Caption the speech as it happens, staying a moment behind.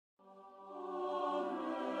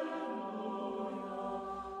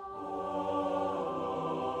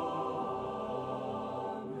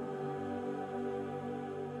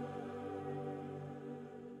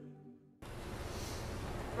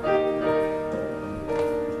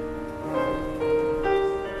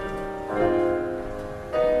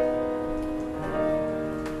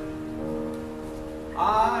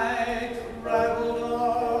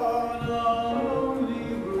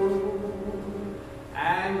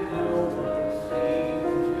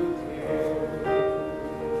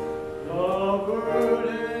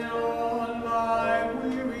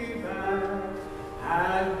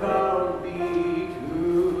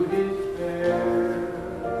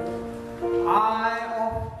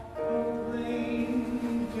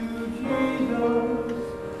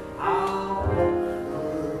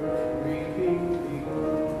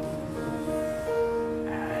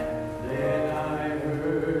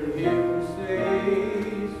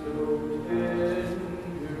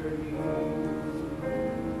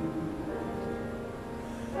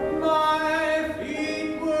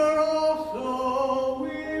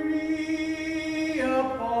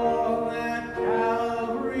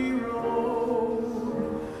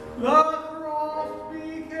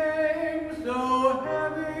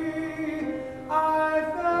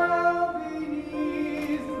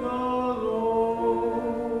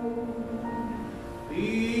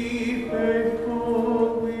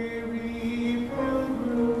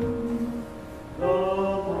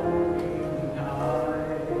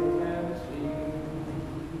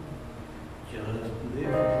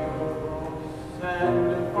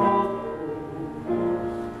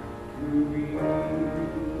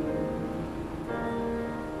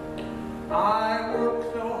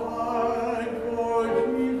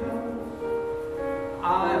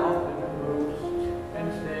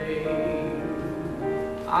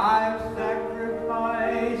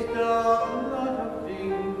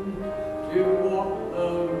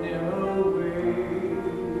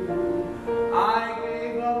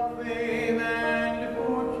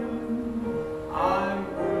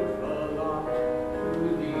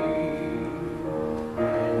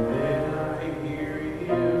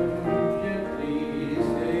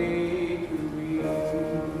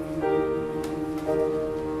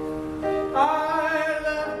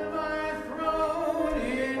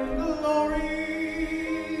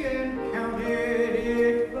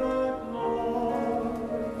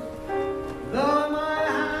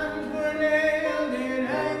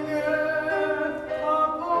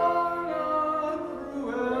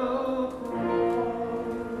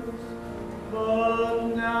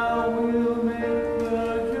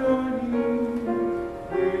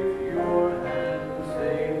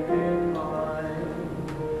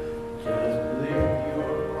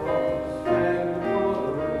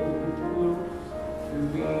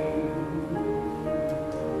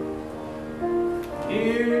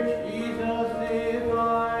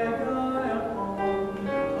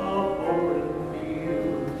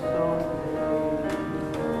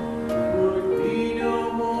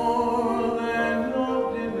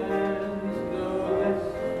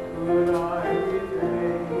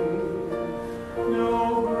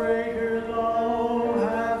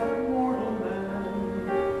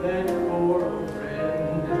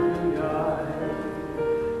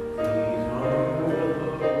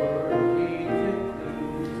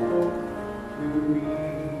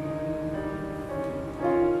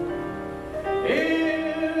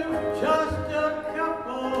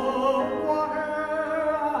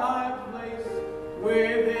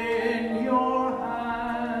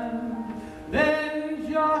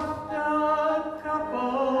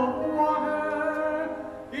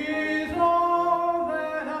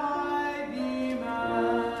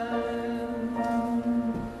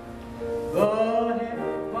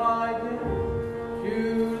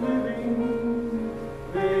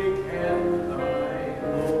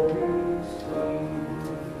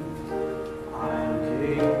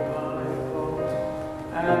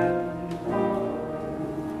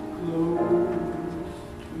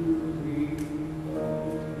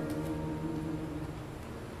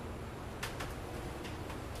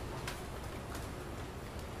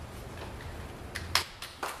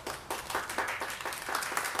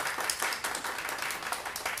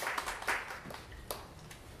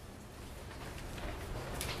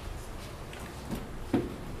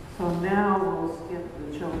So now we'll skip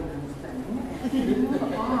the children's thing and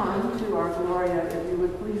move on to our Gloria. If you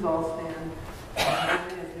would please all stand as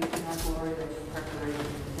we sing our Gloria in preparation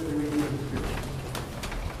for the reading of the scripture.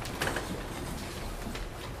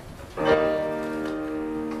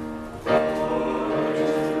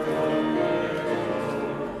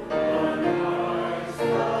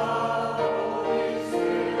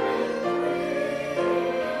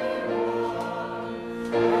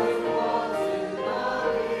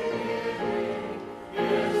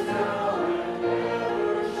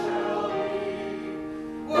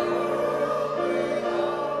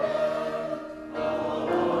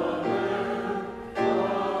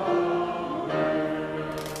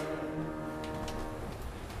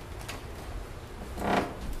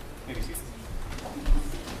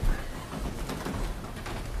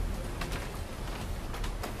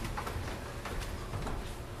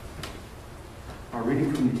 Our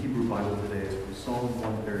reading from the Hebrew Bible today is from Psalm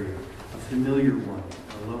 130, a familiar one,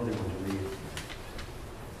 a lovely one to read.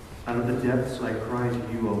 Out of the depths I cry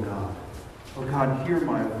to you, O God. O God, hear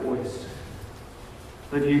my voice.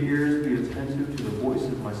 Let your ears be attentive to the voice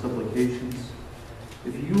of my supplications.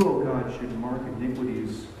 If you, O God, should mark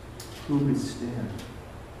iniquities, who could stand?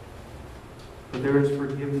 But there is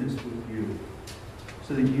forgiveness with you,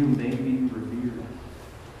 so that you may be revered.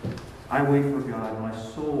 I wait for God, my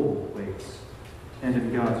soul waits, and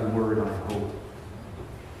in God's word I hope.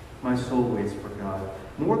 My soul waits for God,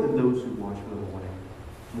 more than those who watch for the morning,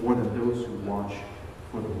 more than those who watch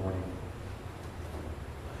for the morning.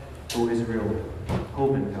 O Israel,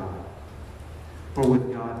 hope in God. For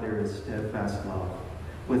with God there is steadfast love.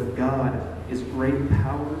 With God is great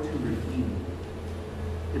power to redeem.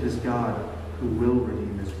 It is God who will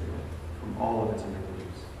redeem Israel from all of its iniquities.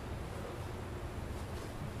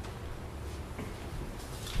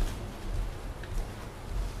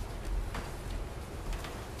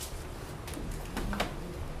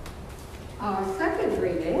 Our second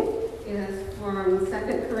reading is from 2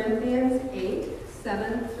 Corinthians 8,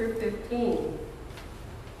 7 through 15.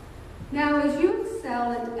 Now as you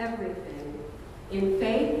excel in everything, in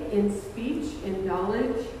faith, in speech, in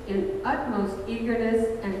knowledge, in utmost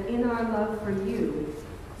eagerness, and in our love for you,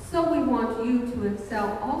 so we want you to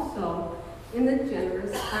excel also in this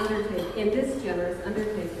generous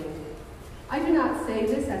undertaking. I do not say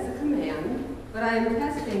this as a command, but I am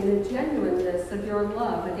testing the genuineness of your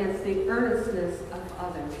love against the earnestness of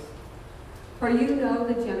others. For you know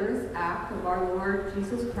the generous act of our Lord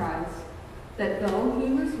Jesus Christ, that though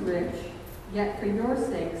he was rich, yet for your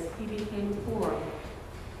sakes he became poor,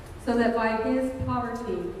 so that by his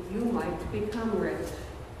poverty you might become rich.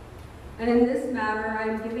 And in this matter I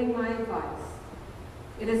am giving my advice.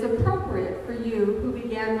 It is appropriate for you who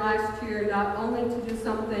began last year not only to do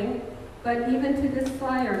something, but even to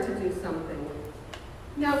desire to do something.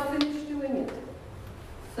 Now finish doing it,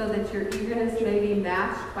 so that your eagerness may be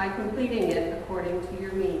matched by completing it according to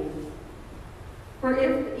your means. For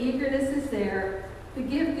if the eagerness is there, the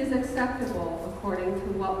gift is acceptable according to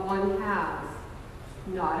what one has,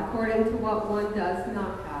 not according to what one does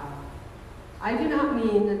not have. I do not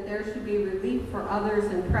mean that there should be relief for others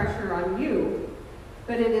and pressure on you,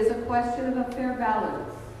 but it is a question of a fair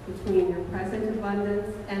balance between your present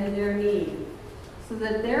abundance and their need, so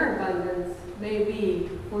that their abundance may be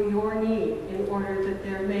for your need, in order that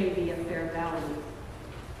there may be a fair balance.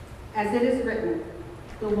 As it is written,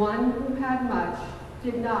 the one who had much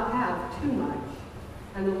did not have too much,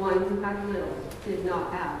 and the one who had little did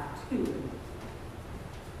not have too little.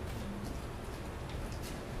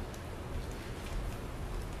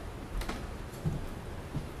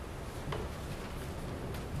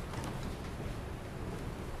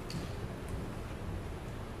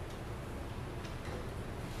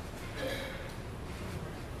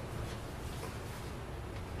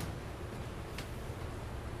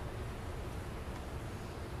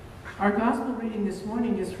 Our gospel reading this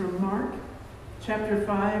morning is from Mark, chapter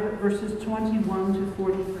 5, verses 21 to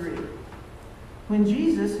 43. When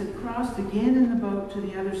Jesus had crossed again in the boat to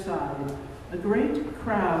the other side, a great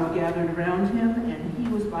crowd gathered around him, and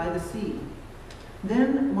he was by the sea.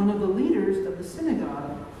 Then one of the leaders of the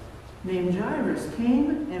synagogue, named Jairus,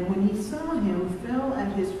 came, and when he saw him, fell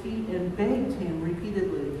at his feet and begged him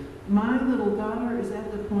repeatedly, "My little daughter is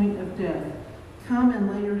at the point of death. Come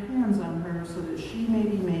and lay your hands on her so that she may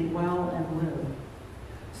be made well and live."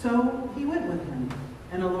 So he went with him,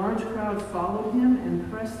 and a large crowd followed him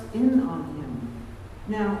and pressed in on him.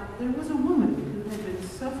 Now there was a woman who had been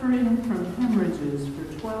suffering from hemorrhages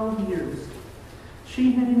for 12 years.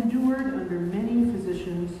 She had endured under many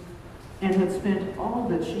physicians and had spent all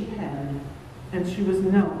that she had, and she was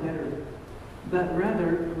no better, but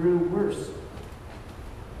rather grew worse.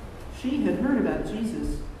 She had heard about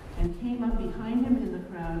Jesus and came up behind him in the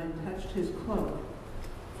crowd and touched his cloak.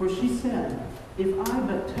 For she said, "If I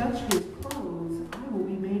but touch his clothes, I will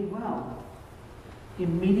be made well."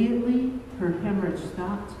 Immediately her hemorrhage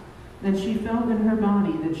stopped, and she felt in her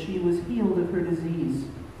body that she was healed of her disease.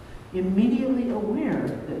 Immediately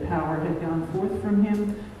aware that power had gone forth from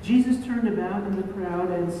him, Jesus turned about in the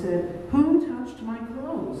crowd and said, "Who touched my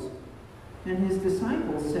clothes?" And his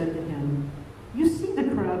disciples said to him, "You see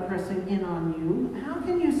the crowd pressing in on you. How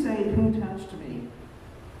can you say, 'Who touched me?'"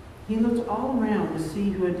 He looked all around to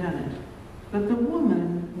see who had done it. But the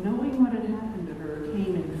woman, knowing what had happened to her,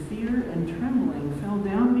 came in fear and trembling, fell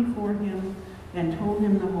down before him, and told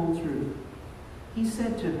him the whole truth. He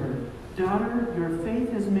said to her, "Daughter, your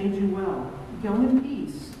faith has made you well. Go in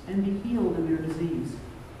peace and be healed of your disease."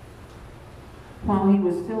 While he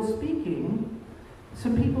was still speaking,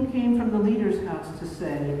 some people came from the leader's house to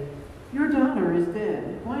say, "Your daughter is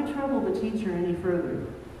dead. Why trouble the teacher any further?"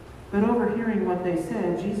 But overhearing what they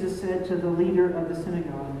said, Jesus said to the leader of the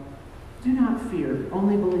synagogue, Do not fear,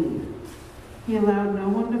 only believe." He allowed no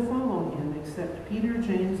one to follow him except Peter,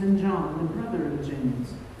 James, and John, the brother of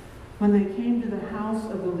James. When they came to the house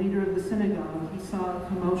of the leader of the synagogue, he saw a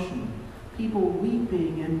commotion, people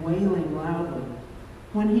weeping and wailing loudly.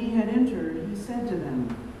 When he had entered, he said to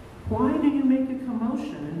them, "Why do you make a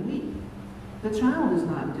commotion and weep? The child is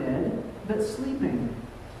not dead, but sleeping."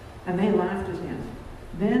 And they laughed at him.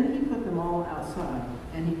 Then he put them all outside,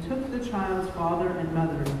 and he took the child's father and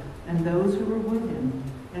mother and those who were with him,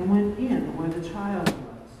 and went in where the child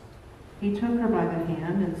was. He took her by the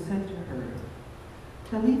hand and said to her,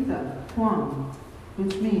 "Talitha quam,"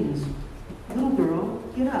 which means, "Little girl,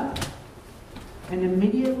 get up." And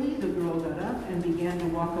immediately the girl got up and began to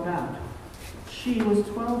walk about. She was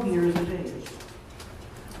 12 years of age.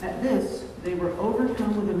 At this, they were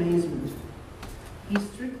overcome with amazement. He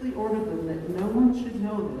strictly ordered them that no one should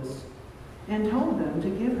know this, and told them to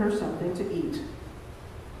give her something to eat.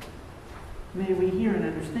 May we hear and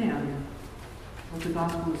understand what the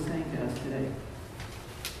gospel is saying to us today.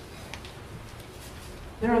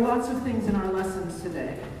 There are lots of things in our lessons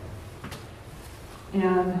today,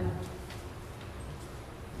 and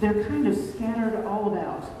they're kind of scattered all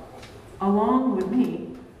about, along with me,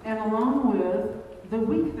 and along with the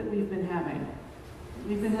week that we've been having.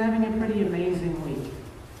 We've been having a pretty amazing week.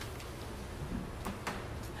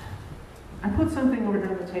 I put something over here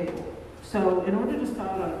on the table. So in order to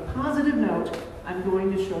start on a positive note, I'm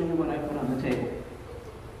going to show you what I put on the table.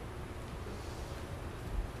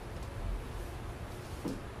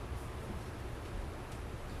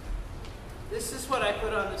 This is what I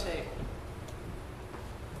put on the table.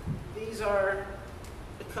 These are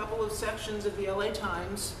a couple of sections of the LA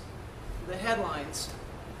Times, the headlines.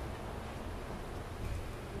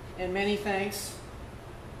 And many thanks,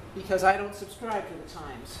 because I don't subscribe to the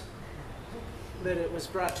Times, that it was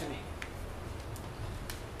brought to me.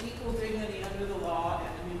 Equal dignity under the law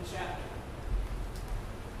and a new chapter.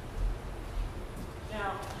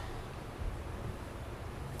 Now,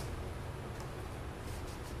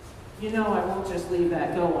 you know I won't just leave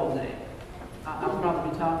that go all day. I'll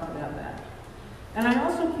probably be talking about that. And I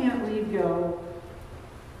also can't leave go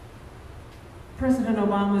President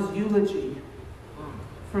Obama's eulogy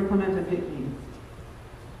for Clementa Pinckney.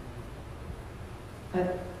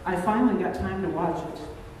 I finally got time to watch it,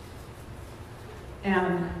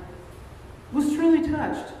 and was truly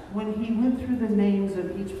touched when he went through the names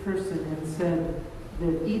of each person and said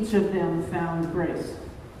that each of them found grace.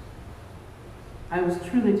 I was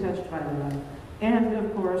truly touched by that, and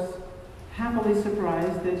of course, happily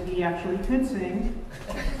surprised that he actually could sing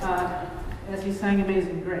as he sang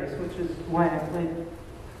Amazing Grace, which is why I played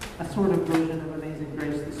a sort of version of Amazing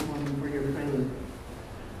Grace this morning for your prelude.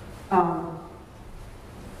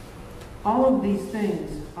 All of these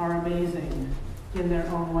things are amazing in their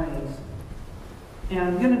own ways. And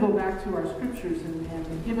I'm going to go back to our scriptures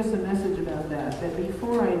and give us a message about that. But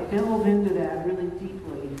before I delve into that really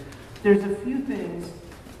deeply, there's a few things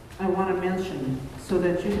I want to mention so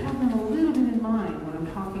that you have them a little bit in mind when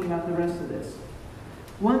I'm talking about the rest of this.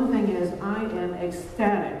 One thing is, I am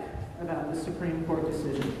ecstatic about the Supreme Court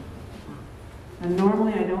decision. And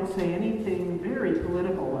normally I don't say anything very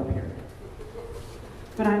political up here.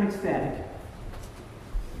 But I'm ecstatic.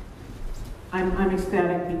 I'm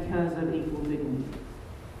ecstatic because of equal dignity.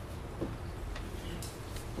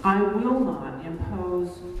 I will not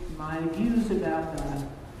impose my views about that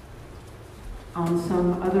on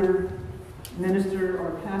some other minister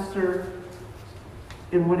or pastor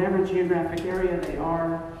in whatever geographic area they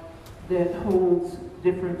are that holds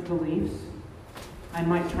different beliefs. I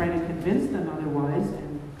might try to convince them otherwise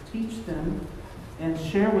and teach them and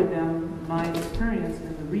share with them my experience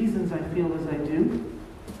and the reasons I feel as I do.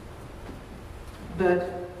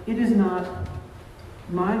 But it is not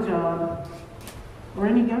my job or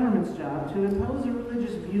any government's job to impose a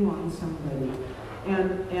religious view on somebody.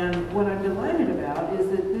 And what I'm delighted about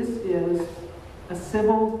is that this is a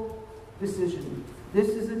civil decision. This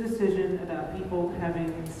is a decision about people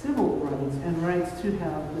having civil rights and rights to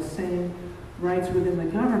have the same rights within the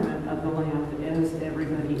government of the land as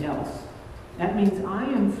everybody else. That means I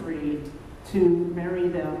am free to marry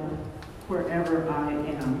them wherever I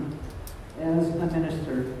am as a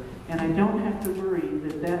minister. And I don't have to worry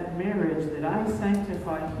that that marriage that I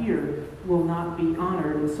sanctify here will not be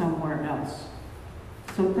honored somewhere else.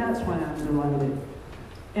 So that's why I'm delighted.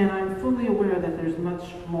 And I'm fully aware that there's much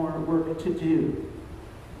more work to do.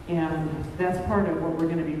 And that's part of what we're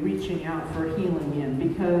going to be reaching out for healing in,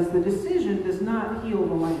 because the decision does not heal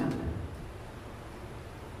the land.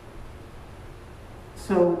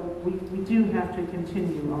 So we do have to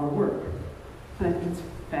continue our work, but it's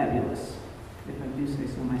fabulous. if I do say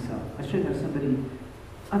so myself. I should have somebody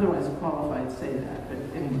otherwise qualified say that, but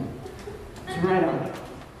anyway, it's right on.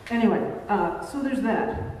 Anyway, so there's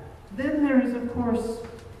that. Then there is, of course,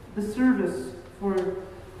 the service for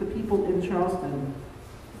the people in Charleston.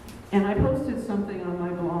 And I posted something on my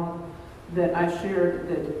blog that I shared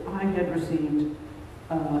that I had received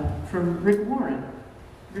from Rick Warren.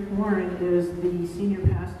 Rick Warren is the senior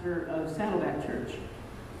pastor of Saddleback Church.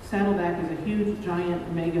 Saddleback is a huge,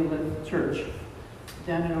 giant, megalith church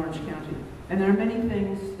down in Orange County. And there are many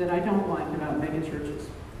things that I don't like about mega churches.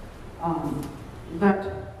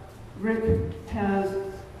 But Rick has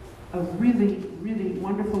a really, really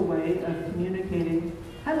wonderful way of communicating.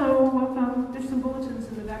 Hello, welcome. There's some bulletins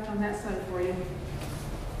in the back on that side for you.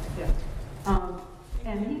 Yeah.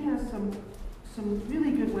 And he has some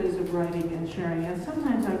really good ways of writing and sharing. And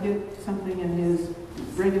sometimes I get something in his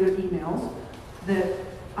regular emails that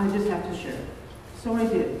I just have to share. So I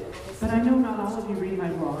did. But I know not all of you read my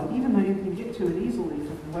blog, even though you can get to it easily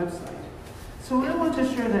from the website. So I want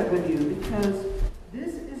to share that with you because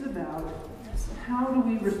this is about how do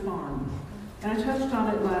we respond. And I touched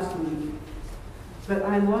on it last week, but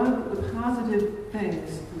I love the positive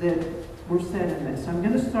things that were said in this. So I'm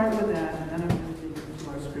going to start with that, and then I'm going to dig into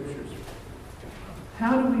our scriptures.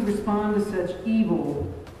 How do we respond to such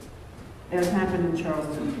evil as happened in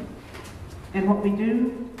Charleston? And what we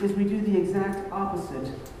do is we do the exact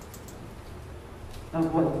opposite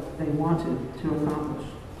of what they wanted to accomplish.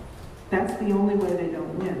 That's the only way they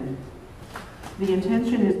don't win. The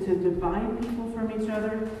intention is to divide people from each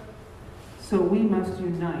other, so we must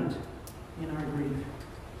unite in our grief.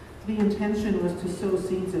 The intention was to sow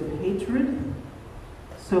seeds of hatred,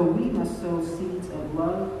 so we must sow seeds of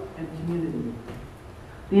love and community.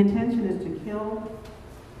 The intention is to kill,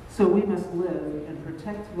 so we must live and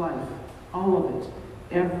protect life, all of it.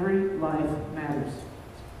 Every life matters.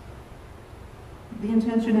 The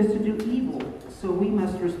intention is to do evil, so we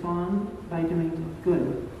must respond by doing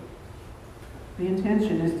good. The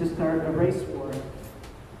intention is to start a race war.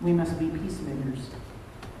 We must be peacemakers.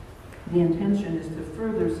 The intention is to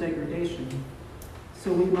further segregation,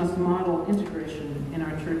 so we must model integration in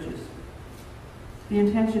our churches. The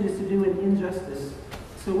intention is to do an injustice,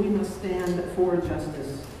 so we must stand for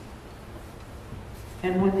justice.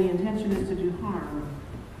 And when the intention is to do harm,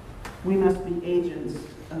 we must be agents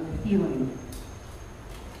of healing.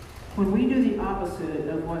 When we do the opposite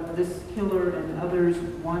of what this killer and others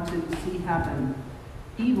wanted to see happen,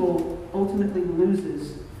 evil ultimately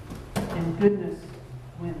loses and goodness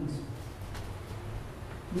wins.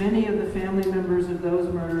 Many of the family members of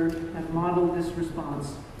those murdered have modeled this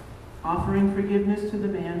response, offering forgiveness to the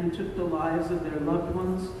man who took the lives of their loved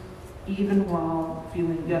ones, even while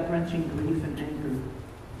feeling gut-wrenching grief and anger.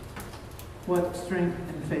 What strength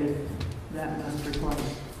and faith that must require.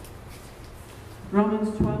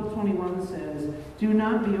 Romans 12:21 says, "Do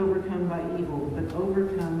not be overcome by evil, but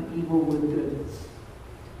overcome evil with good."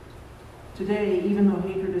 Today, even though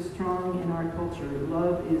hatred is strong in our culture,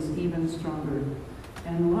 love is even stronger.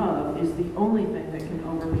 And love is the only thing that can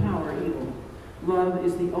overpower evil. Love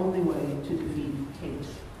is the only way to defeat hate.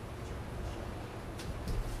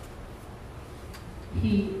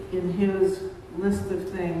 He, in his list of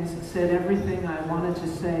things, said everything I wanted to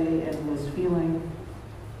say and was feeling,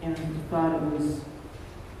 and thought it was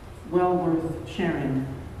well worth sharing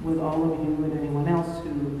with all of you and anyone else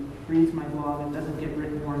who reads my blog and doesn't get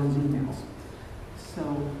Rick Warren's emails. So,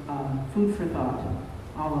 food for thought,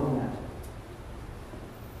 all of that.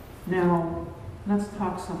 Now, let's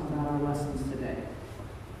talk some about our lessons today.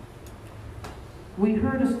 We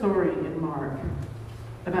heard a story in Mark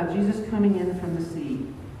about Jesus coming in from the sea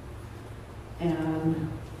and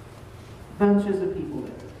bunches of people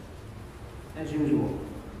there, as usual,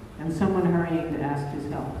 and someone hurrying to ask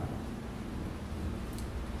his help.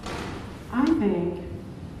 I think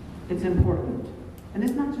it's important, and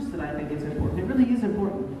it's not just that I think it's important, it really is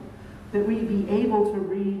important, that we be able to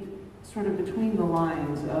read sort of between the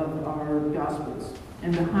lines of our Gospels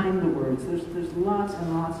and behind the words. There's lots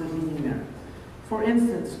and lots of meaning there. For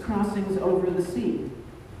instance, crossings over the sea.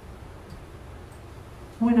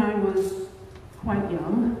 When I was quite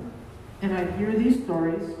young, and I'd hear these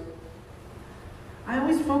stories, I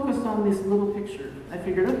always focused on this little picture. I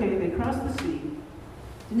figured, okay, they crossed the sea.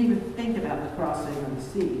 Didn't even think about the crossing of the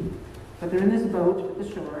sea. But they're in this boat at the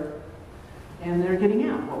shore, and they're getting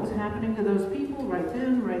out. What was happening to those people right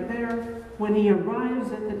then, right there, when he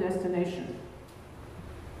arrives at the destination?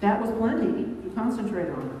 That was plenty to concentrate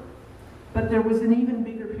on. But there was an even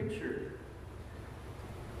bigger picture.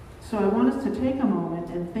 So I want us to take a moment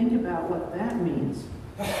and think about what that means.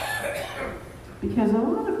 Because a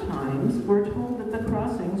lot of times we're told that the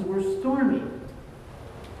crossings were stormy.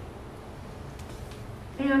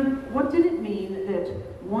 And what did it mean that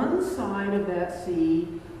one side of that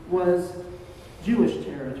sea was Jewish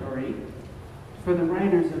territory, for the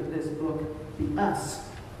writers of this book, the us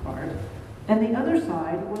part, and the other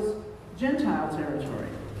side was Gentile territory,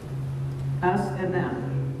 us and them.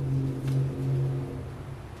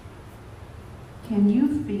 Can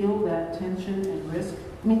you feel that tension and risk?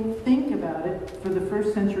 I mean, think about it for the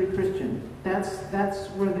first century Christian. That's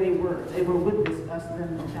where they were. They were with this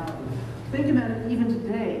us-them mentality. Think about it even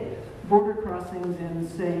today. Border crossings in,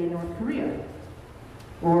 say, North Korea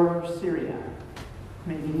or Syria.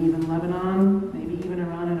 Maybe even Lebanon, maybe even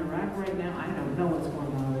Iran and Iraq right now. I don't know what's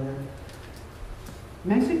going on over there.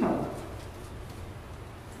 Mexico.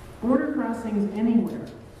 Border crossings anywhere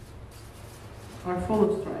are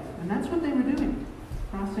full of strife. And that's what they were doing.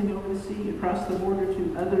 Crossing over the sea, across the border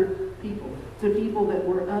to other people, to people that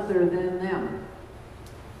were other than them.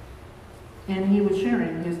 And he was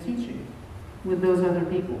sharing his teaching with those other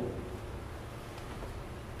people.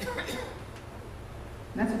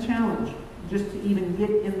 That's a challenge, just to even get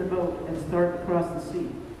in the boat and start across the sea.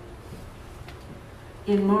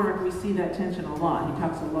 In Mark, we see that tension a lot. He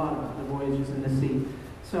talks a lot about the voyages in the sea.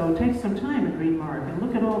 So take some time and read Mark and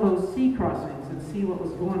look at all those sea crossings and see what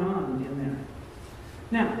was going on in there.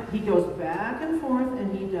 Now, he goes back and forth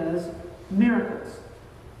and he does miracles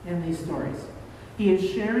in these stories. He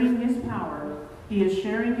is sharing his power, he is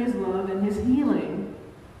sharing his love and his healing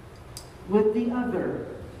with the other.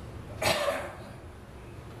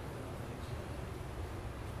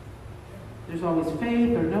 There's always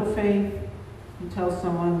faith or no faith. You tell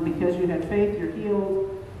someone, because you had faith, you're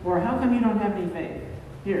healed. Or how come you don't have any faith?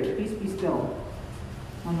 Here, peace be still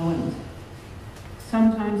on the winds.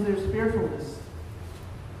 Sometimes there's fearfulness.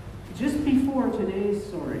 Just before today's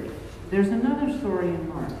story, there's another story in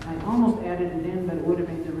Mark. I almost added it in, but it would have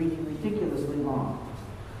made the reading ridiculously long.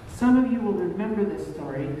 Some of you will remember this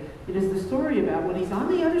story. It is the story about when he's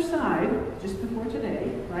on the other side, just before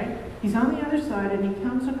today, right? He's on the other side and he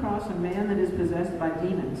comes across a man that is possessed by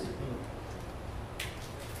demons.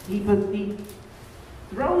 He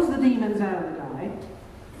throws the demons out of the guy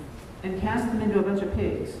and casts them into a bunch of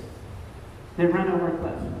pigs that run over a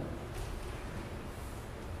cliff.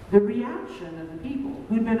 The reaction of the people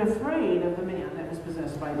who'd been afraid of the man that was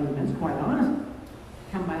possessed by demons, quite honestly,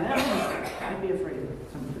 come by that, I'd be afraid of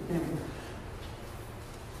somebody. Anyway.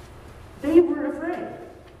 They were afraid.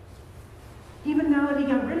 Even now that he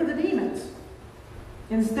got rid of the demons.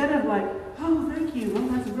 Instead of like, oh, thank you, oh,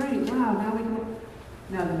 that's great, wow, now we can...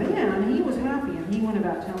 Now the man, he was happy and he went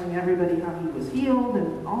about telling everybody how he was healed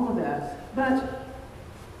and all of that. But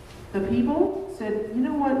the people said, you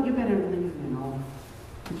know what, you better leave now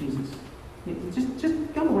to Jesus.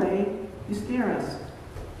 Just go away, you scare us.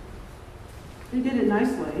 They did it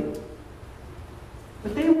nicely,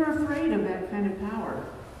 but they were afraid of that kind of power.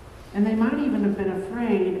 And they might even have been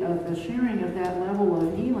afraid of the sharing of that level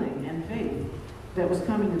of healing and faith that was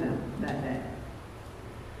coming to them that day.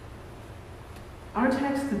 Our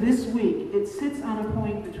text this week, it sits on a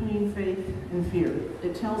point between faith and fear.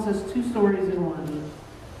 It tells us two stories in one,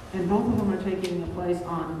 and both of them are taking place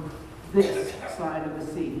on this side of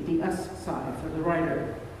the sea, the us side for the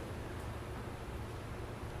writer.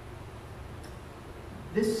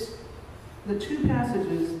 The two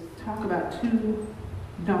passages talk about two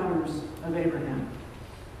daughters of Abraham.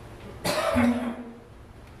 Two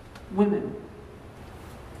women.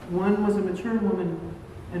 One was a mature woman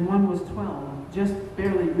and one was 12, just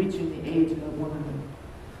barely reaching the age of womanhood.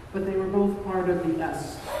 But they were both part of the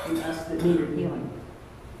us that needed healing.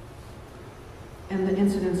 And the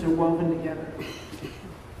incidents are woven together.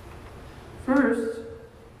 First,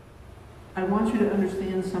 I want you to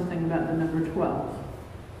understand something about the number 12.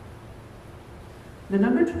 The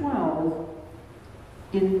number 12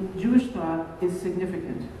 in Jewish thought is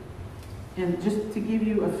significant. And just to give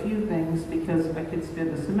you a few things, because I could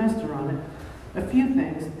spend a semester on it, a few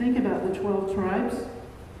things. Think about the 12 tribes.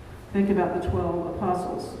 Think about the 12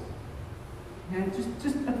 apostles. Okay?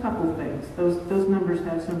 Just a couple of things. Those numbers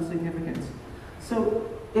have some significance. So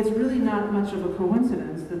it's really not much of a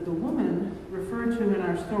coincidence that the woman referred to in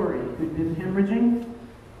our story, who'd been hemorrhaging,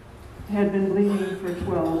 had been bleeding for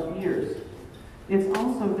 12 years. It's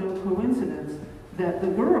also no coincidence that the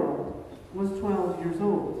girl was 12 years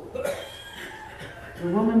old. The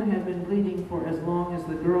woman had been bleeding for as long as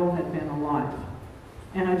the girl had been alive.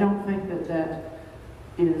 And I don't think that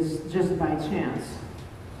is just by chance.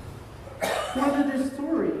 Whether this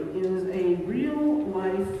story is a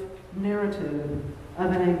real-life narrative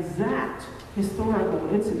of an exact historical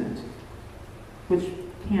incident, which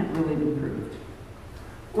can't really be proved.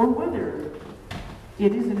 or whether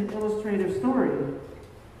it is an illustrative story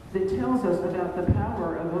that tells us about the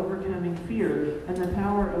power of overcoming fear and the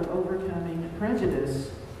power of overcoming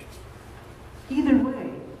prejudice. Either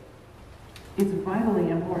way, it's vitally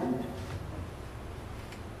important.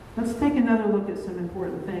 Let's take another look at some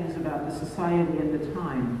important things about the society at the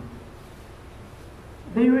time.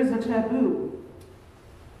 There is a taboo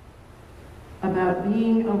about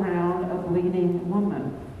being around a bleeding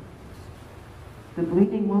woman. The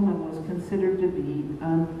bleeding woman was considered to be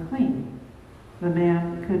unclean. The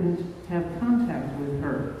man couldn't have contact with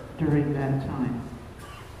her during that time.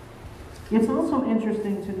 It's also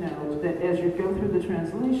interesting to note that as you go through the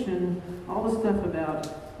translation, all the stuff about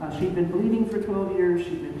she'd been bleeding for 12 years,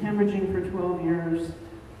 she'd been hemorrhaging for 12 years,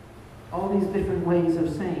 all these different ways of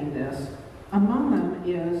saying this. Among them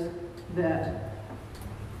is that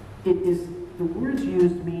the words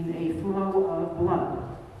used mean a flow of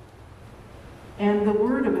blood. And the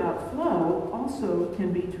word about flow also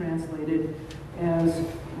can be translated as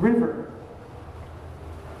river.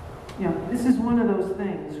 You know, this is one of those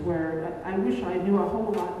things where I wish I knew a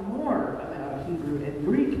whole lot more about Hebrew and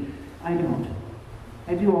Greek. I don't.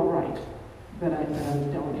 I do all right, but I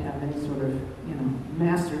don't have any sort of,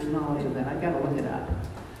 master's knowledge of that. I've got to look it up.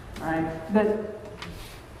 All right? But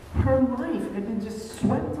her life had been just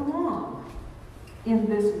swept along in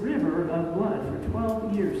this river of blood for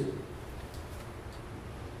 12 years.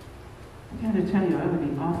 I got to tell you, I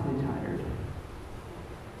would be awfully tired.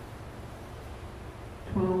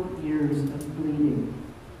 12 years of bleeding.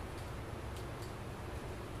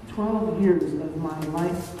 12 years of my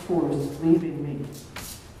life force leaving me.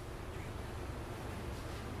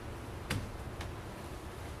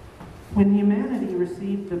 When humanity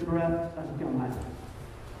received the breath of God,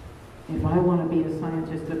 if I want to be a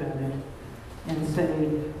scientist about it, and say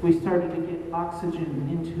we started to get oxygen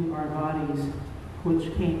into our bodies,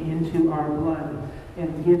 which came into our blood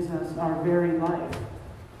and gives us our very life.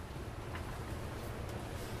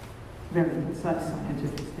 Very concise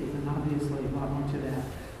scientific statement, obviously, a lot more to that.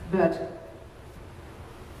 But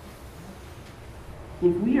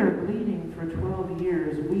if we are bleeding for 12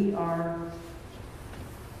 years, we are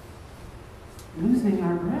losing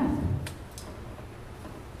our breath.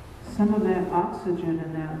 Some of that oxygen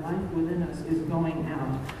and that life within us is going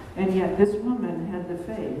out. And yet this woman had the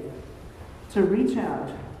faith to reach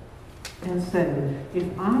out and say, if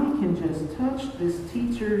I can just touch this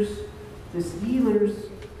healer's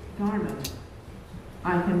garment,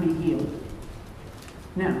 I can be healed.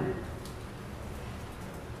 Now,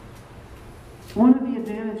 one of the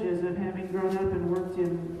advantages of having grown up and worked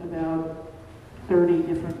in about 30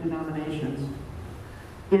 different denominations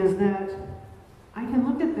is that I can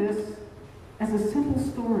look at this as a simple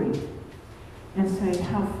story and say,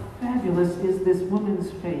 how fabulous is this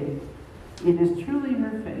woman's faith. It is truly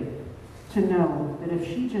her faith to know that if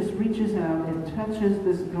she just reaches out and touches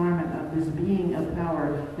this garment of this being of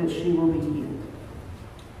power, that she will be healed.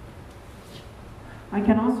 I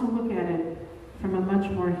can also look at it from a much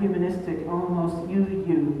more humanistic, almost you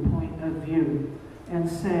point of view, and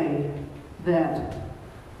say that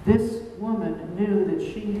this woman knew that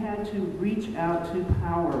she had to reach out to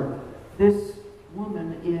power. This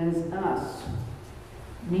woman is us,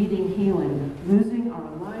 needing healing, losing our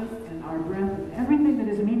life and our breath and everything that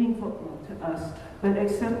is meaningful to us, but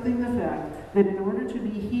accepting the fact that in order to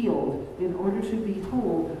be healed, in order to be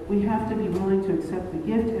whole, we have to be willing to accept the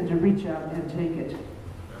gift and to reach out and take it.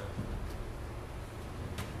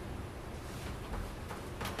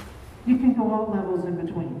 You can go all levels in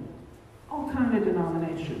between. All kind of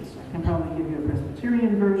denominations. I can probably give you a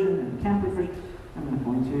Presbyterian version and a Catholic version. I'm not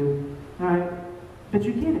going to. All right? But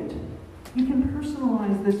you get it. You can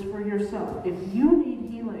personalize this for yourself. If you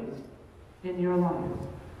need healing in your life,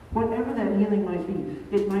 whatever that healing might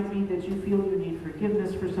be, it might be that you feel you need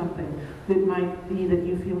forgiveness for something. It might be that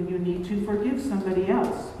you feel you need to forgive somebody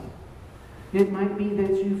else. It might be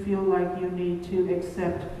that you feel like you need to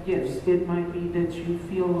accept gifts. It might be that you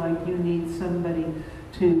feel like you need somebody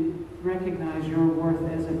to recognize your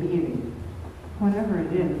worth as a being. Whatever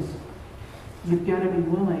it is, you've got to be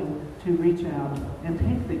willing to reach out and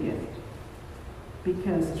take the gift.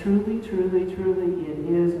 Because truly, truly, truly, it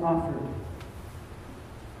is offered.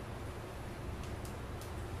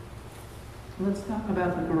 So let's talk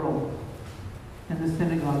about the girl and the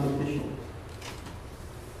synagogue official.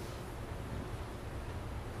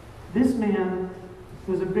 This man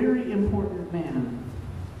was a very important man.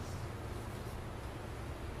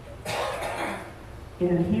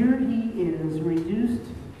 And here he is reduced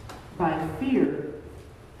by fear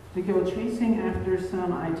to go chasing after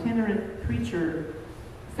some itinerant preacher,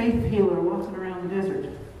 faith healer walking around the desert.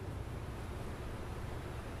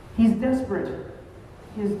 He's desperate.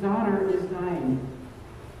 His daughter is dying.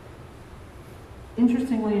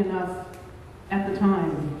 Interestingly enough, at the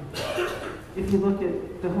time, if you look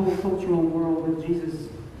at the whole cultural world of Jesus,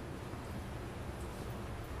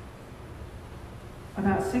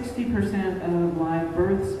 about 60% of live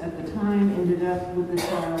births at the time ended up with the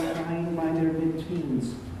child dying by their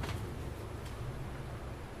mid-teens.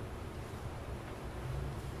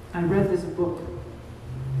 I read this book.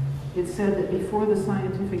 It said that before the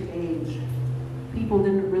scientific age, people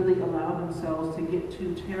didn't really allow themselves to get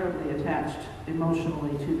too terribly attached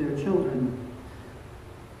emotionally to their children,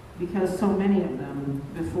 because so many of them,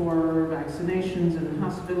 before vaccinations and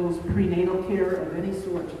hospitals, prenatal care of any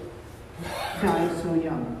sort, died so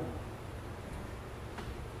young.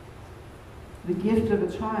 The gift of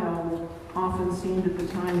a child often seemed at the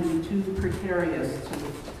time to be too precarious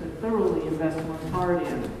to thoroughly invest one's heart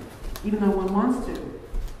in, even though one wants to.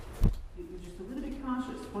 You're just a little bit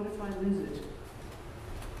cautious. What if I lose it?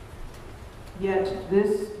 Yet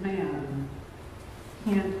this man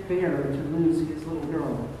can't bear to lose his little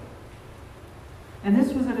girl. And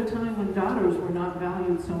this was at a time when daughters were not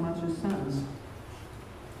valued so much as sons.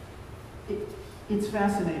 It's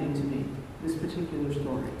fascinating to me, this particular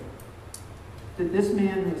story, that this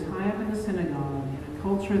man who was high up in the synagogue in a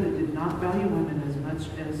culture that did not value women as much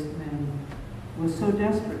as men was so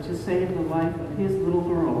desperate to save the life of his little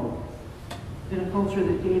girl in a culture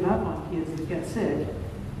that gave up on kids that get sick.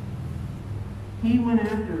 He went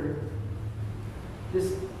after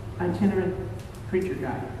this itinerant preacher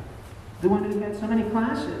guy, the one who had so many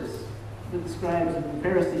clashes with the scribes and the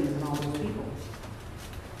Pharisees and all those people.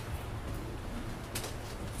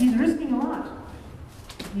 He's risking a lot.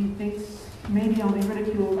 He thinks, maybe I'll be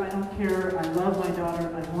ridiculed, I don't care, I love my daughter,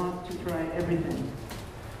 I want to try everything.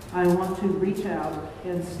 I want to reach out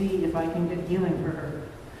and see if I can get healing for her.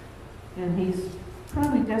 And he's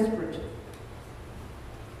probably desperate.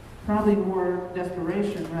 Probably more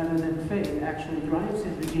desperation rather than faith actually drives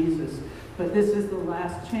him to Jesus. But this is the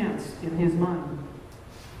last chance in his mind.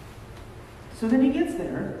 So then he gets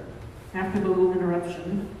there, after the little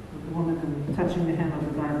interruption with the woman touching the hem of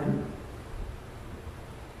the garment.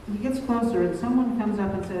 He gets closer and someone comes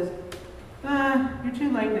up and says, you're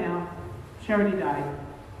too late now. She already died.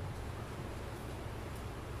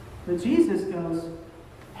 But Jesus goes,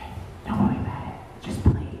 hey, don't worry about it. Just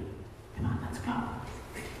believe. Come on, let's go.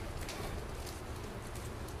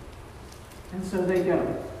 And so they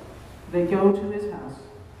go. They go to his house.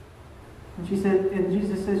 And she said, and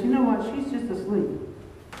Jesus says, you know what? She's just asleep.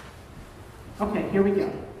 Okay, here we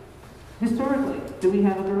go. Historically, do we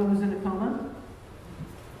have a girl who's in a coma?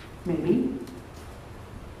 Maybe.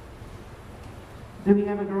 Do we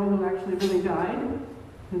have a girl who actually really died,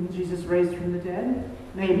 whom Jesus raised from the dead?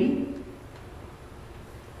 Maybe.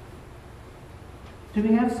 Do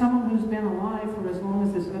we have someone who's been alive for as long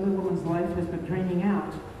as this other woman's life has been draining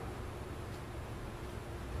out,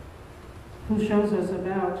 who shows us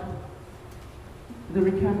about the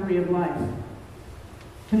recovery of life,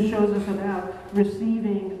 who shows us about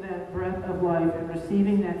receiving that breath of life and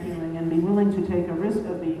receiving that healing and be willing to take a risk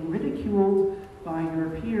of being ridiculed by your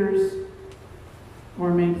peers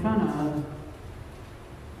or made fun of,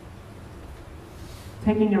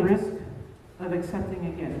 taking a risk of accepting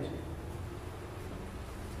a gift.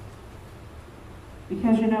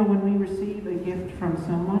 Because you know, when we receive a gift from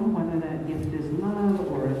someone, whether that gift is love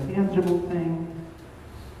or a tangible thing,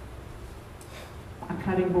 a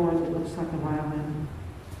cutting board that looks like a violin,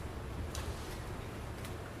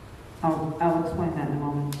 I'll explain that in a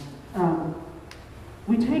moment.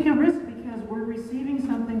 We take a risk because we're receiving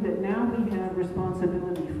something that now we have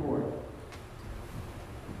responsibility for.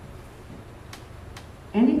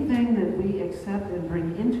 Anything that we accept and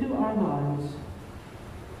bring into our lives,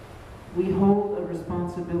 we hold a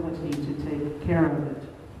responsibility to take care of it.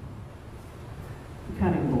 The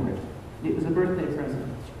cutting board. It was a birthday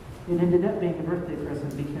present. It ended up being a birthday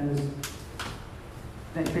present because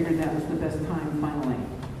they figured that was the best time finally.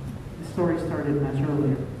 The story started much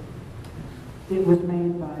earlier. It was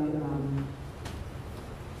made by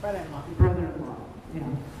brother-in-law,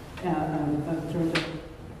 of Georgia.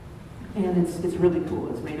 And it's really cool.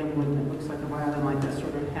 It's made of wood and it looks like a violin, like that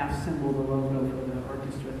sort of half symbol, the logo for the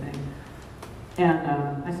orchestra thing. And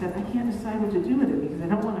I said, I can't decide what to do with it because I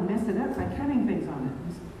don't want to mess it up by cutting things on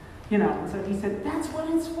it. You know, and so he said, that's what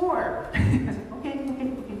it's for. I said, okay.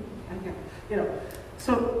 You know,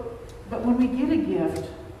 so, but when we get a gift,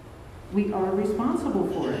 we are responsible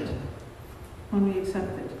for it when we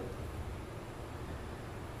accept it.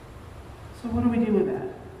 So what do we do with that?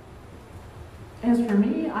 As for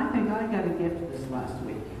me, I think I got a gift this last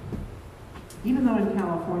week. Even though in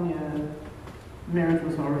California, marriage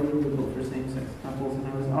was already legal for same-sex couples, and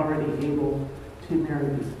I was already able to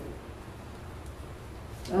marry people.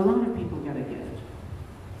 A lot of people got a gift.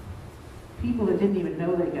 People that didn't even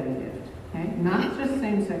know they got a gift. Okay? Not just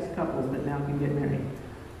same-sex couples that now can get married,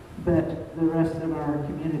 but the rest of our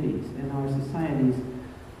communities and our societies,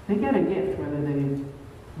 they get a gift whether they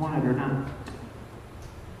want it or not.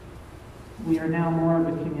 We are now more of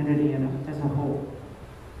a community as a whole.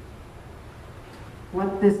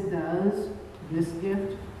 What this does, this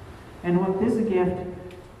gift, and what this gift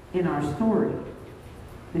in our story,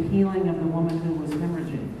 the healing of the woman who was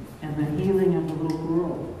hemorrhaging and the healing of the little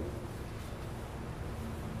girl,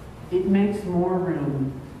 it makes more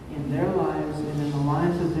room in their lives and in the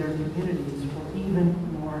lives of their communities for even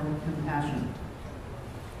more compassion.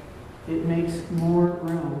 It makes more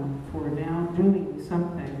room for now doing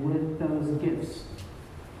something with those gifts.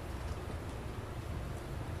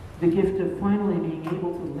 The gift of finally being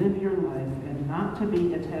able to live your life and not to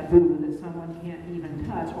be a taboo that someone can't even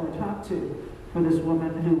touch or talk to for this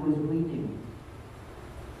woman who was bleeding.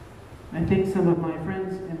 I think some of my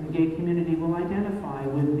friends in the gay community will identify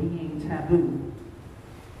with being taboo.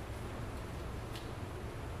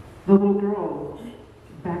 The little girl,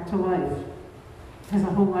 back to life, has a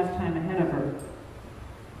whole lifetime ahead of her.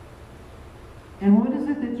 And what is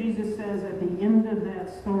it that Jesus says at the end of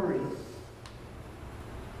that story?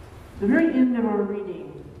 The very end of our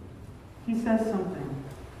reading, he says something.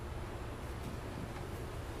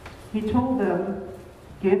 He told them,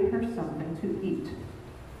 give her something to eat.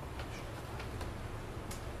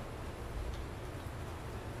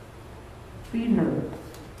 Feed her.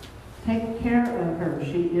 Take care of her.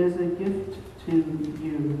 She is a gift to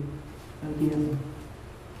you again.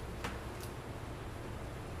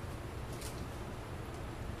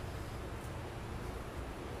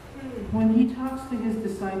 When he talks to his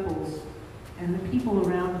disciples and the people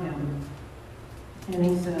around him, and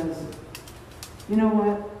he says, you know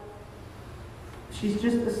what? She's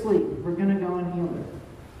just asleep. We're going to go and heal her.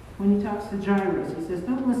 When he talks to Jairus, he says,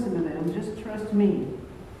 don't listen to them. Just trust me.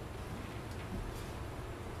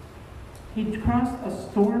 He crossed a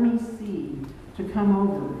stormy sea to come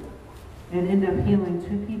over and end up healing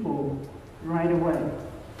 2 people right away.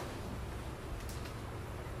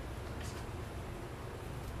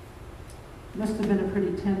 Must have been a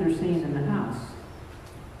pretty tender scene in the house.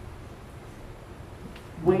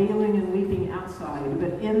 Wailing and weeping outside,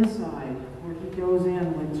 but inside, where he goes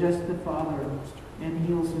in with just the Father and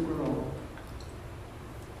heals the girl.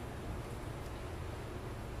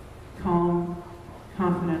 Calm,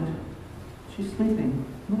 confident. She's sleeping.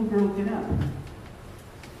 Little girl, get up.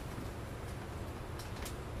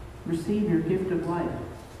 Receive your gift of life.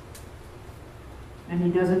 And he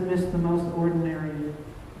doesn't miss the most ordinary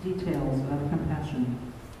details of compassion.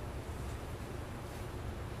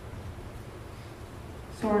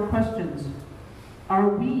 So our questions: are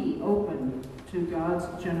we open to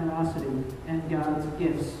God's generosity and God's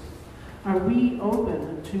gifts? Are we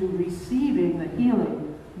open to receiving the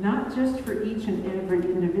healing, not just for each and every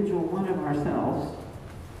individual one of ourselves,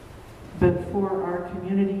 but for our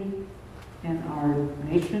community and our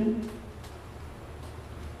nation?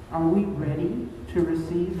 Are we ready to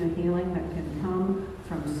receive the healing that can come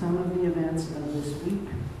from some of the events of this week?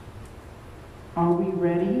 Are we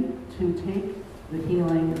ready to take the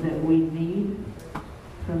healing that we need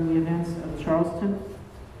from the events of Charleston?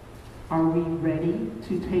 Are we ready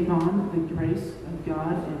to take on the grace of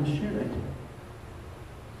God and share it?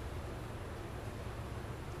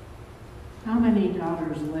 How many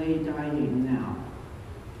daughters lay dying now?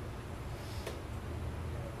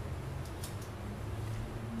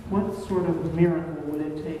 What sort of miracle would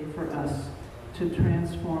it take for us to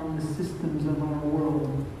transform the systems of our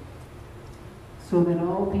world so that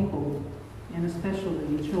all people, and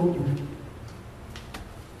especially children,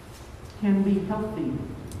 can be healthy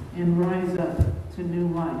and rise up to new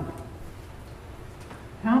life?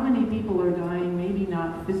 How many people are dying, maybe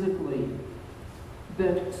not physically,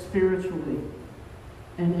 but spiritually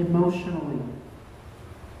and emotionally,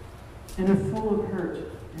 and are full of hurt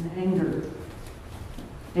and anger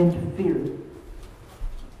and fear?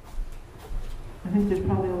 I think there's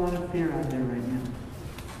probably a lot of fear out there right now.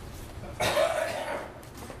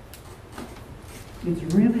 It's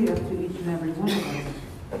really up to each and every one of us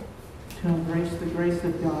to embrace the grace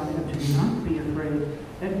of God and to not be afraid,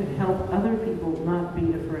 and to help other people not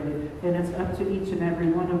be afraid. And it's up to each and every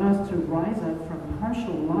one of us to rise up from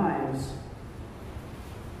partial lives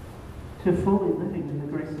to fully living in the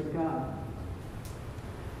grace of God.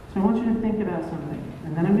 So I want you to think about something,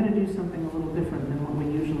 and then I'm going to do something a little different than what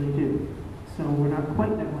we usually do. So we're not quite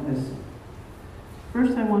done with this.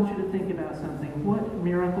 First, I want you to think about something. What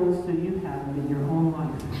miracles do you have in your own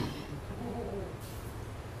life?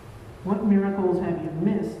 What miracles have you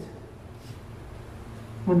missed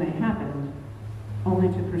when they happened, only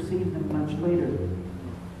to perceive them much later?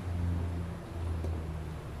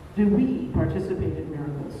 Do we participate in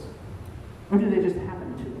miracles? Or do they just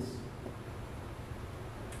happen to us?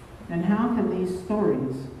 And how can these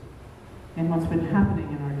stories and what's been happening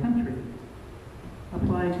in our country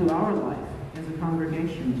apply to our life as a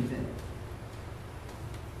congregation today?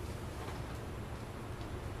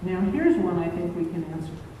 Now, here's one I think we can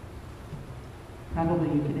answer. Probably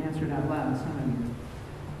you can answer it out loud, some of you.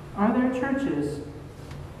 Are there churches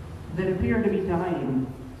that appear to be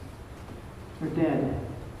dying or dead,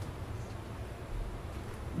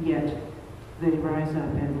 yet they rise up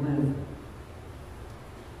and live?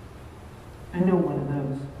 I know one of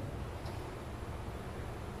those.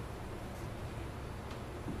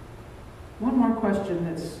 One more question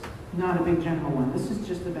that's not a big general one. This is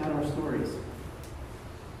just about our stories.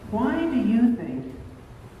 Why do you think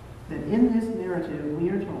that in this narrative we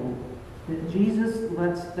are told that Jesus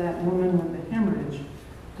lets that woman with the hemorrhage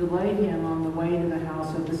delay him on the way to the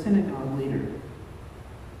house of the synagogue leader?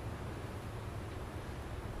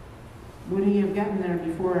 Would he have gotten there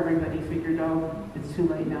before everybody figured, oh, it's too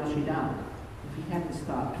late now, she died, if he hadn't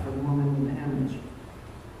stopped for the woman with the hemorrhage?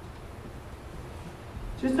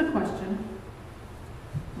 Just a question.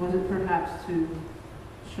 Was it perhaps to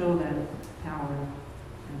show that power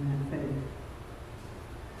and that faith?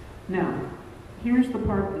 Now, here's the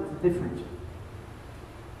part that's different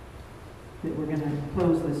that we're going to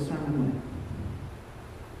close this sermon with.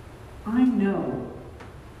 I know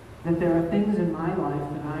that there are things in my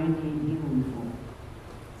life that I need healing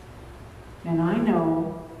for. And I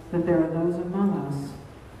know that there are those among us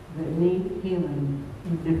that need healing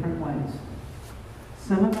in different ways.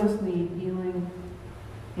 Some of us need healing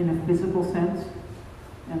in a physical sense,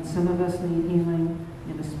 and some of us need healing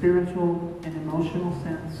in a spiritual and emotional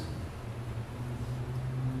sense.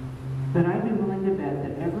 But I'd be willing to bet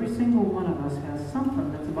that every single one of us has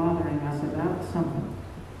something that's bothering us about something.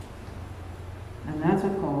 And that's a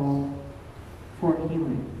call for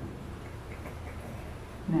healing.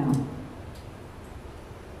 Now,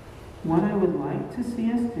 what I would like to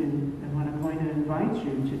see us do, and what I'm going to invite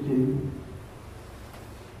you to do,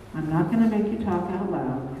 I'm not going to make you talk out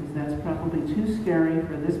loud, because that's probably too scary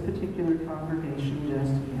for this particular congregation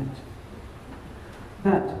just yet.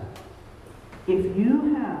 But if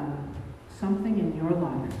you have something in your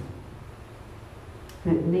life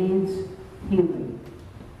that needs healing,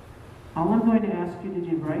 all I'm going to ask you to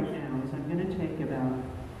do right now is I'm going to take about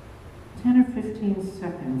 10 or 15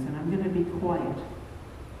 seconds, and I'm going to be quiet.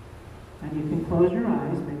 And you can close your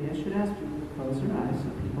eyes. Maybe I should ask you to close your eyes so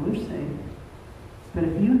people are safe. But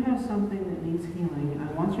if you have something that needs healing,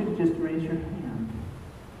 I want you to just raise your hand.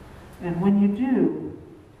 And when you do,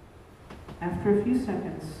 after a few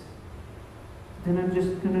seconds, then I'm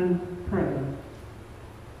just going to pray.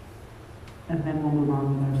 And then we'll move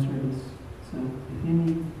on with our service. So if you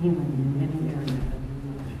need healing in any area of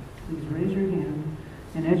your life, please raise your hand.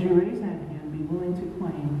 And as you raise that hand, be willing to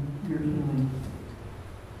claim your healing.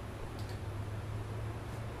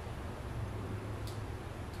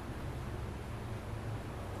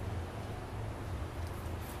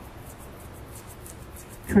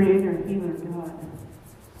 Creator, healer, God,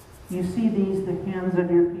 you see these, the hands of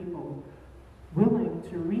your people, willing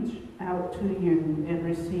to reach out to you and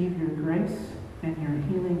receive your grace and your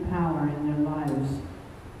healing power in their lives,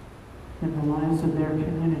 in the lives of their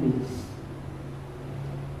communities.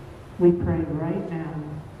 We pray right now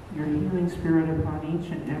your healing spirit upon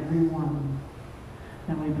each and every one.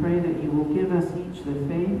 And we pray that you will give us each the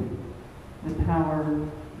faith, the power,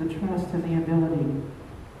 the trust, and the ability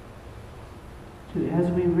to,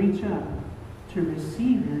 as we reach up, to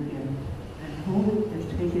receive your gift and hold it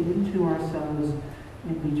and take it into ourselves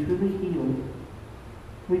and be truly healed.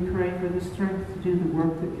 We pray for the strength to do the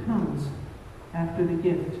work that comes after the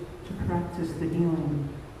gift, to practice the healing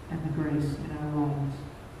and the grace in our lives.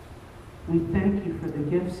 We thank you for the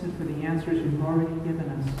gifts and for the answers you've already given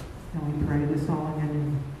us. And we pray this all in your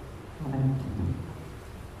name. Amen.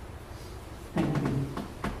 Thank you.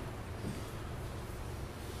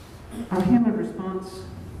 Our hymn of response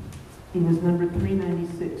is number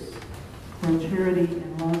 396, For Charity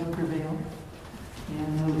and Love Prevail.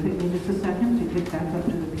 And it'll take me just a second to get back up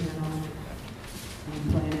to the piano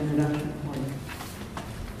and play an introduction for you.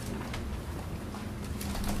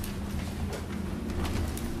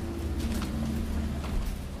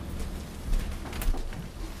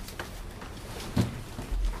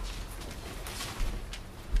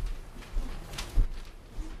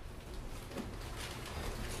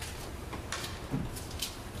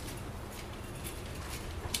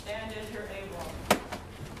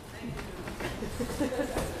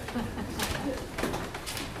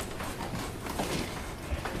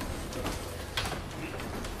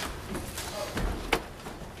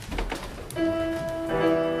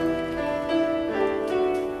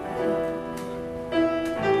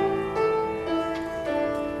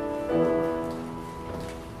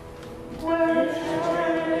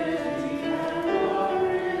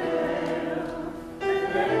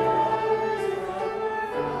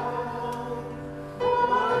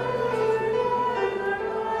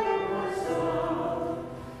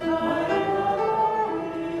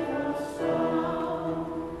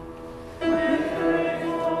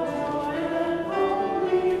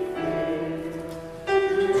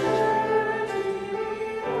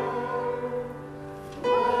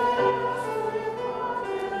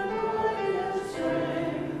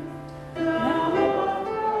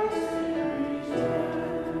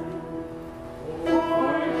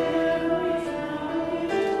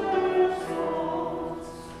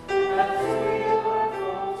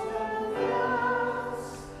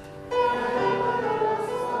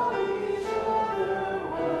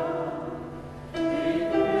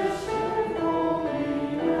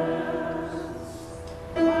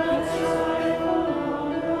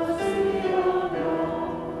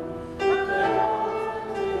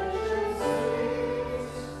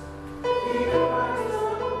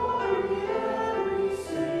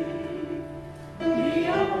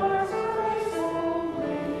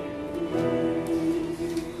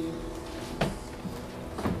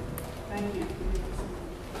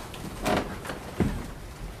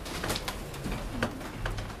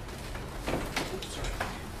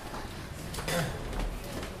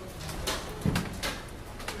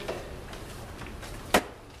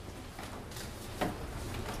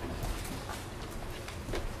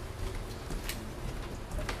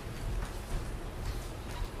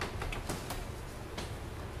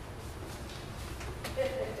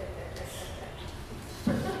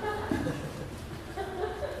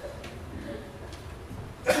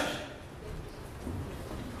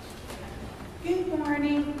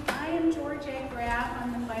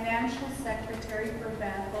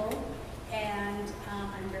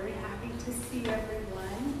 see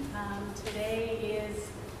everyone. Today is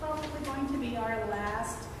probably going to be our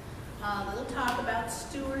last little talk about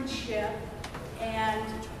stewardship. And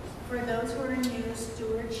for those who are new,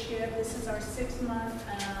 stewardship, this is our 6-month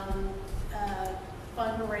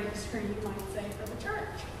fundraiser, you might say, for the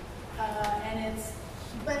church.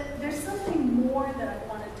 But there's something more that I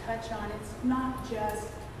want to touch on. It's not just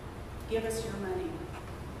give us your money.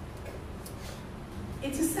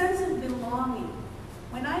 It's a sense of belonging.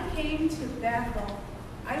 When I came to Bethel,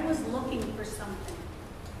 I was looking for something.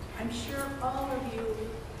 I'm sure all of you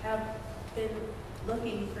have been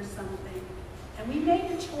looking for something. And we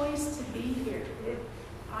made a choice to be here.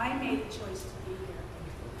 I made a choice to be here.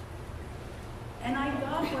 And I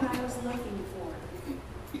got what I was looking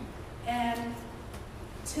for. And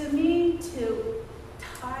to me, to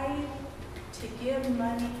tithe, to give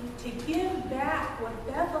money, to give back what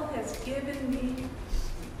Bethel has given me,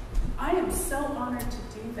 I am so honored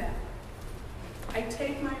to do that. I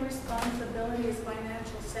take my responsibility as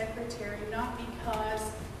financial secretary not because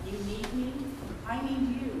you need me, I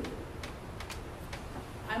need you.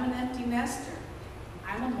 I'm an empty nester.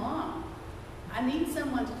 I'm a mom. I need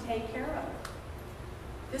someone to take care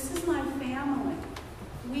of. This is my family.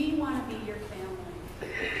 We want to be your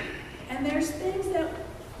family. And there's things that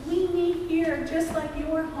we need here, just like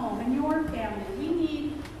your home and your family. We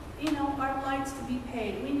need, our lights to be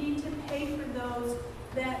paid. We need to pay for those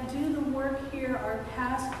that do the work here, our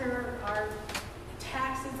pastor, our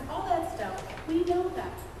taxes, all that stuff. We know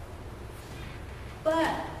that.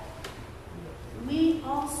 But we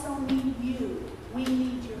also need you. We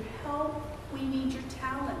need your help. We need your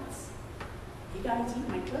talents. You guys eat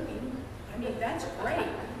my cooking. I mean, that's great.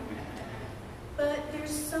 But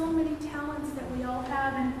there's so many talents that we all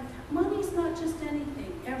have, and money's not just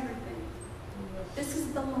anything, everything. This is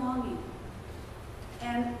belonging.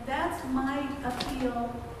 And that's my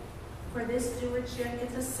appeal for this stewardship.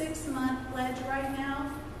 It's a 6-month pledge right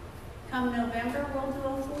now. Come November, we'll do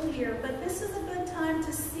a full year. But this is a good time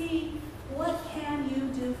to see what can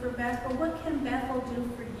you do for Bethel? What can Bethel do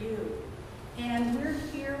for you? And we're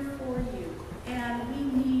here for you. And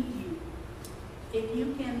we need you. If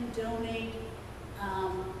you can donate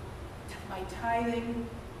by tithing,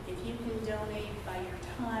 if you can donate by your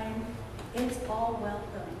time, it's all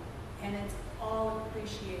welcome and it's all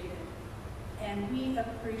appreciated. And we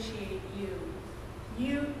appreciate you.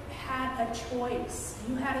 You had a choice.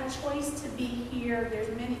 You had a choice to be here.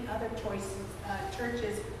 There's many other choices,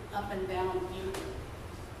 churches up and down you.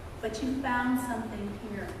 But you found something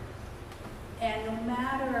here. And no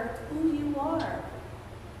matter who you are,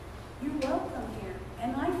 you're welcome here.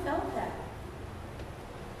 And I felt that.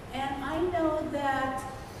 And I know that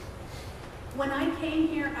when I came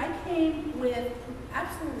here, I came with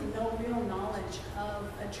absolutely no real knowledge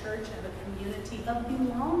of a church, of a community, of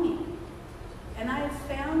belonging. And I have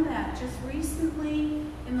found that just recently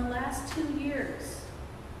in the last 2 years.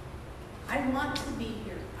 I want to be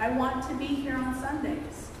here. I want to be here on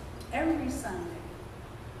Sundays, every Sunday.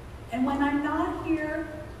 And when I'm not here,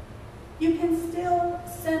 I can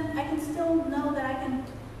still know that I can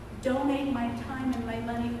donate my time and my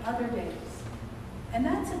money other days. And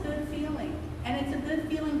that's a good feeling. And it's a good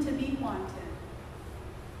feeling to be wanted.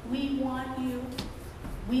 We want you.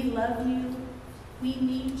 We love you. We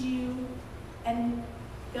need you. And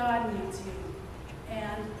God needs you.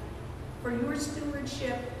 And for your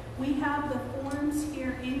stewardship, we have the forms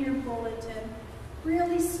here in your bulletin.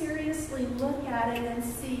 Really seriously look at it and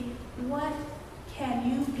see what can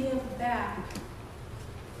you give back.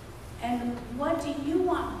 And what do you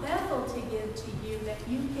want Bethel to give to you that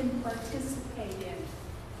you can participate in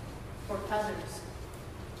for others?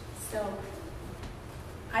 So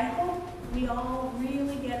I hope we all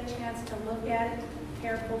really get a chance to look at it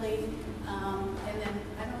carefully. And then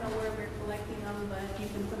I don't know where we're collecting them, but you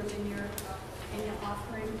can put them in your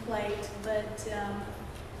offering plate. But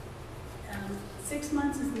 6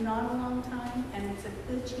 months is not a long time, and it's a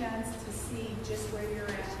good chance to see just where you're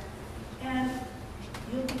at. And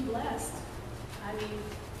you'll be blessed. I mean,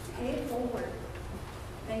 pay it forward.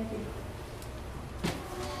 Thank you.